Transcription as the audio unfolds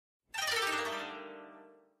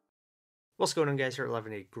What's going on, guys? We're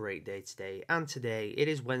having a great day today, and today it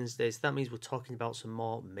is Wednesday, so that means we're talking about some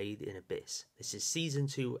more Made in Abyss. This is Season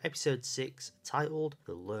 2, Episode 6, titled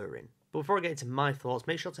The Luring. But before I get into my thoughts,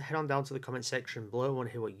 make sure to head on down to the comment section below. I want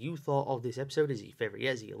to hear what you thought of this episode. Is it your favourite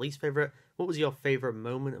yet? Is it your least favourite? What was your favourite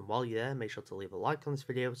moment? And while you're there, make sure to leave a like on this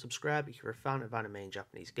video, subscribe if you're a fan of anime and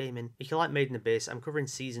Japanese gaming. If you like Made in Abyss, I'm covering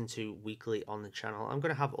Season 2 weekly on the channel. I'm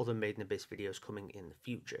going to have other Made in Abyss videos coming in the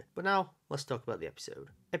future. But now, let's talk about the episode.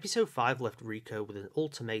 Episode 5 left Riko with an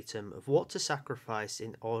ultimatum of what to sacrifice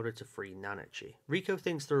in order to free Nanachi. Riko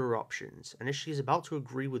thinks through her options, and as she is about to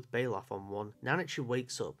agree with Belaf on one, Nanachi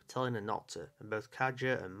wakes up, telling her not to, and both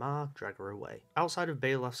Kaja and Ma drag her away. Outside of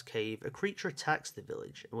Belaf's cave, a creature attacks the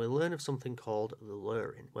village, and we learn of something called the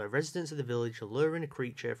luring, where residents of the village are luring a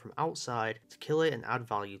creature from outside to kill it and add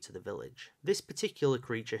value to the village. This particular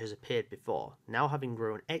creature has appeared before, now having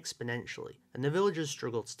grown exponentially, and the villagers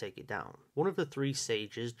struggle to take it down. One of the three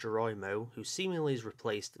sages, Jeroimo, who seemingly has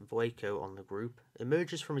replaced Vueko on the group,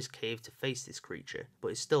 emerges from his cave to face this creature, but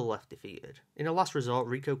is still left defeated. In a last resort,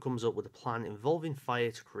 Riko comes up with a plan involving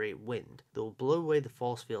fire to create wind that will blow away the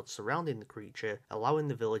force field surrounding the creature, allowing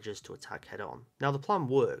the villagers to attack head on. Now the plan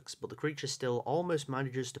works, but the creature still almost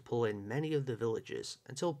manages to pull in many of the villagers,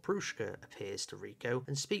 until Prushka appears to Riko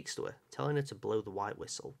and speaks to her, telling her to blow the white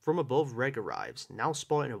whistle. From above, Reg arrives, now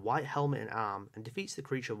sporting a white helmet and arm, and defeats the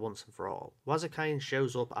creature once and for all. Wazakayan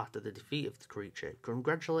shows up after the defeat of the creature,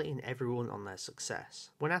 congratulating everyone on their success.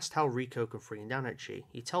 When asked how Riko can free Nanachi,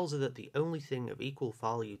 he tells her that the only thing of equal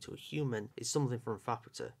value to a human is something from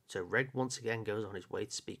Faputa, so Reg once again goes on his way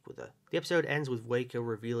to speak with her. The episode ends with Vueko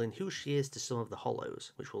revealing who she is to some of the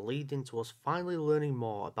Hollows, which will lead into us finally learning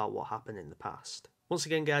more about what happened in the past. Once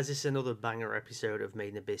again, guys, this is another banger episode of Made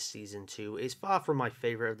in Abyss Season 2. It's far from my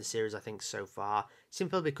favourite of the series, I think, so far,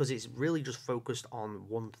 simply because it's really just focused on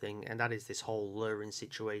one thing, and that is this whole luring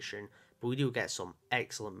situation. But we do get some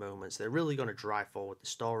excellent moments that are really going to drive forward the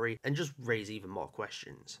story and just raise even more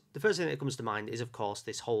questions. The first thing that comes to mind is, of course,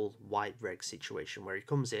 this whole white Reg situation where he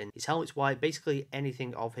comes in, his helmet's white, basically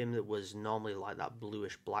anything of him that was normally like that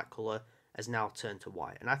bluish black colour has now turned to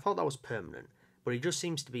white, and I thought that was permanent. But he just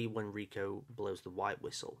seems to be when Riko blows the white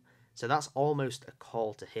whistle. So that's almost a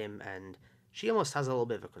call to him, and she almost has a little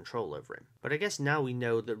bit of a control over him. But I guess now we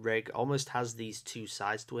know that Reg almost has these two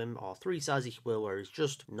sides to him, or three sides if you will, where he's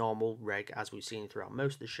just normal Reg as we've seen throughout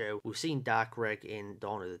most of the show. We've seen Dark Reg in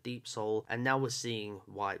Dawn of the Deep Soul, and now we're seeing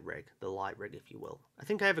White Reg, the light Reg if you will. I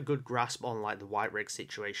think I have a good grasp on like the white Reg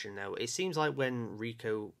situation though. It seems like when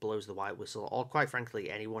Riko blows the white whistle, or quite frankly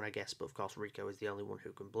anyone I guess, but of course Riko is the only one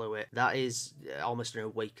who can blow it, that is almost an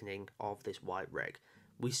awakening of this white Reg.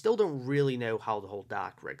 We still don't really know how the whole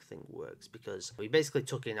Dark Reg thing works, because we basically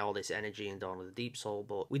took in all this energy in Dawn of the Deep Soul,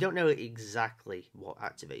 but we don't know exactly what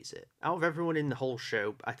activates it. Out of everyone in the whole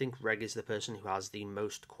show, I think Reg is the person who has the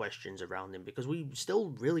most questions around him, because we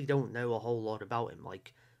still really don't know a whole lot about him.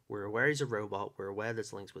 Like, we're aware he's a robot, we're aware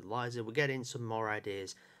there's links with Liza, we're getting some more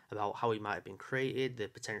ideas about how he might have been created, the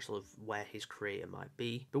potential of where his creator might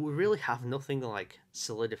be, but we really have nothing like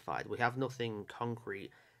solidified, we have nothing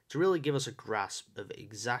concrete to really give us a grasp of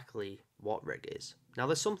exactly what Reg is. Now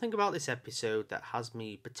there's something about this episode that has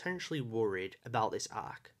me potentially worried about this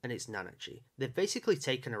arc, and it's Nanachi. They've basically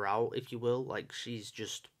taken her out, if you will, like she's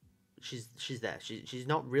there. She's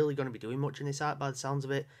not really going to be doing much in this arc by the sounds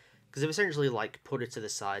of it, because they've essentially like put her to the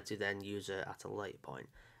side to then use her at a later point.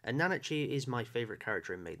 And Nanachi is my favourite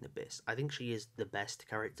character in Made in Abyss. I think she is the best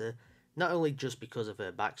character, not only just because of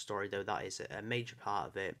her backstory, though that is a major part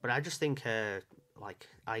of it, but I just think her like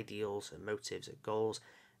ideals and motives and goals,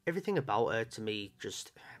 everything about her to me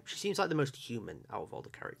just, she seems like the most human out of all the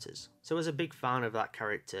characters. So as a big fan of that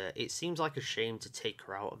character, it seems like a shame to take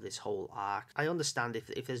her out of this whole arc. I understand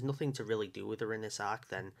if there's nothing to really do with her in this arc,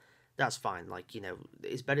 then that's fine. Like, you know,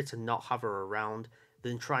 it's better to not have her around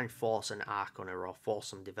than try and force an arc on her or force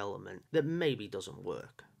some development that maybe doesn't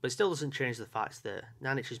work. But it still doesn't change the fact that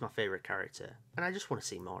Nanachi's my favourite character, and I just want to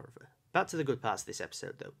see more of her. Back to the good parts of this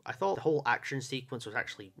episode though. I thought the whole action sequence was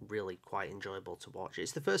actually really quite enjoyable to watch.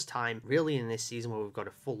 It's the first time really in this season where we've got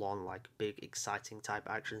a full-on like big exciting type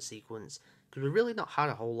action sequence, because we've really not had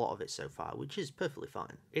a whole lot of it so far, which is perfectly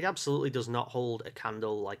fine. It absolutely does not hold a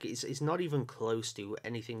candle, like it's not even close to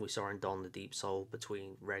anything we saw in Dawn of the Deep Soul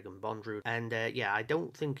between Reg and Bondrewd, and yeah, I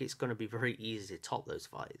don't think it's going to be very easy to top those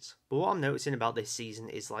fights. But what I'm noticing about this season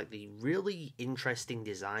is like the really interesting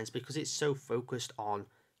designs, because it's so focused on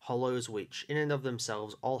Hollows, which in and of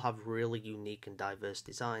themselves all have really unique and diverse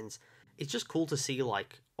designs. It's just cool to see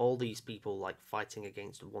like all these people like fighting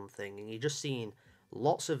against one thing, and you're just seeing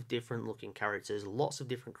lots of different looking characters, lots of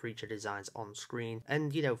different creature designs on screen,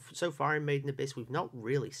 and you know, so far in Made in Abyss we've not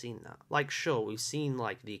really seen that. Like, sure, we've seen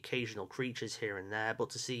like the occasional creatures here and there, but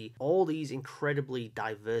to see all these incredibly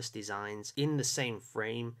diverse designs in the same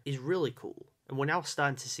frame is really cool. And we're now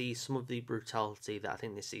starting to see some of the brutality that I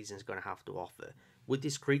think this season is going to have to offer. With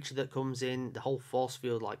this creature that comes in, the whole force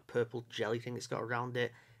field like purple jelly thing it's got around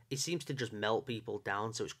it, it seems to just melt people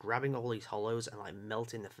down, so it's grabbing all these hollows and like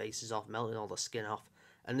melting their faces off, melting all the skin off,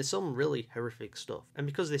 and there's some really horrific stuff. And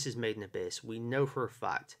because this is Made in Abyss, we know for a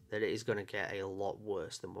fact that it is going to get a lot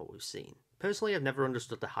worse than what we've seen. Personally, I've never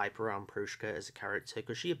understood the hype around Prushka as a character,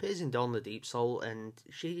 because she appears in Dawn of the Deep Soul, and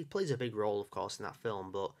she plays a big role, of course, in that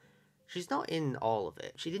film, but she's not in all of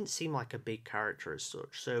it. She didn't seem like a big character as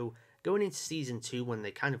such, so going into Season 2, when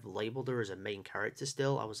they kind of labelled her as a main character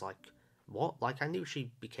still, I was like, what? Like, I knew she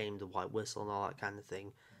became the White Whistle and all that kind of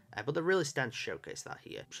thing, but they really stand to showcase that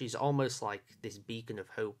here. She's almost like this beacon of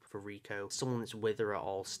hope for Riko, someone that's with her at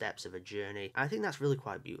all steps of a journey. I think that's really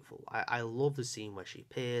quite beautiful. I love the scene where she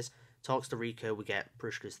appears, talks to Riko, we get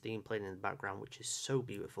Prushka's theme playing in the background, which is so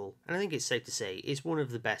beautiful. And I think it's safe to say it's one of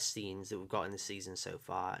the best scenes that we've got in the season so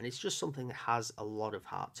far, and it's just something that has a lot of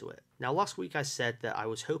heart to it. Now, last week I said that I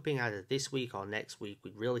was hoping either this week or next week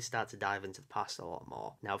we'd really start to dive into the past a lot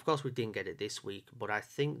more. Now, of course, we didn't get it this week, but I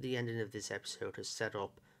think the ending of this episode has set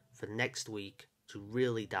up for next week to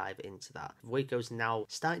really dive into that. Vueko's now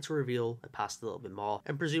starting to reveal the past a little bit more,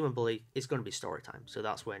 and presumably it's going to be story time, so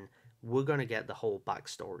that's when we're going to get the whole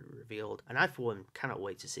backstory revealed, and I for one cannot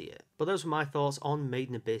wait to see it. But those were my thoughts on Made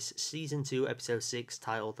in Abyss Season 2 Episode 6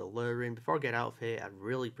 titled The Luring. Before I get out of here, I'd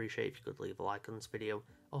really appreciate if you could leave a like on this video.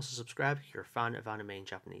 Also subscribe if you're a fan of anime and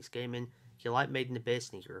Japanese gaming. If you like Made in Abyss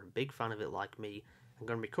and you're a big fan of it like me, I'm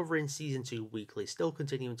going to be covering Season 2 weekly, still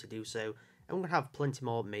continuing to do so, and we're going to have plenty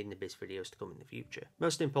more Made in Abyss videos to come in the future.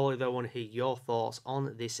 Most importantly though, I want to hear your thoughts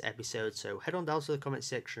on this episode, so head on down to the comment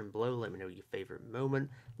section below, let me know your favourite moment,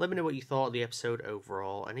 let me know what you thought of the episode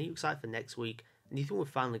overall, and are you excited for next week, and do you think we're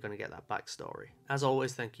finally going to get that backstory? As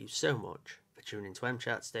always, thank you so much for tuning in to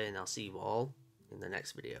MChat today, and I'll see you all in the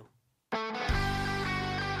next video.